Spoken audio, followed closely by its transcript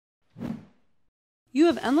You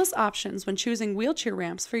have endless options when choosing wheelchair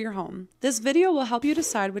ramps for your home. This video will help you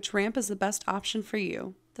decide which ramp is the best option for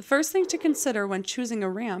you. The first thing to consider when choosing a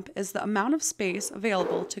ramp is the amount of space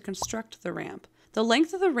available to construct the ramp. The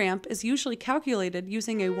length of the ramp is usually calculated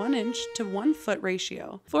using a 1 inch to 1 foot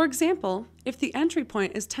ratio. For example, if the entry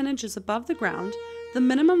point is 10 inches above the ground, the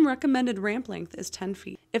minimum recommended ramp length is 10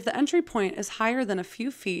 feet. If the entry point is higher than a few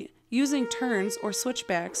feet, using turns or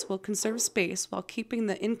switchbacks will conserve space while keeping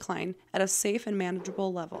the incline at a safe and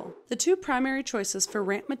manageable level. The two primary choices for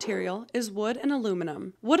ramp material is wood and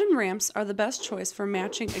aluminum. Wooden ramps are the best choice for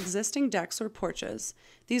matching existing decks or porches.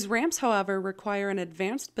 These ramps, however, require an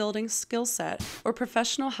advanced building skill set or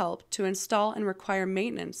professional help to install and require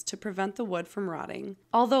maintenance to prevent the wood from rotting.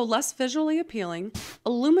 Although less visually appealing,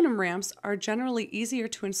 aluminum ramps are generally easier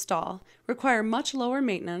to install, require much lower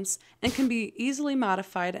maintenance, and can be easily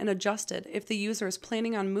modified and adjusted if the user is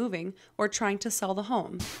planning on moving or trying to sell the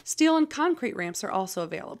home. Steel and concrete ramps are also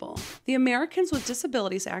available. The Americans with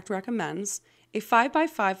Disabilities Act recommends a 5 by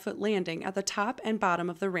 5 foot landing at the top and bottom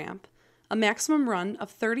of the ramp, a maximum run of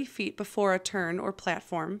 30 feet before a turn or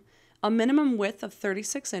platform, a minimum width of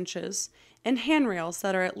 36 inches, and handrails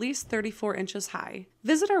that are at least 34 inches high.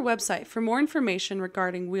 Visit our website for more information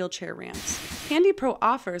regarding wheelchair ramps. HandyPro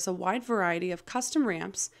offers a wide variety of custom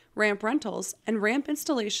ramps, ramp rentals, and ramp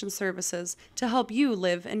installation services to help you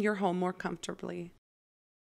live in your home more comfortably.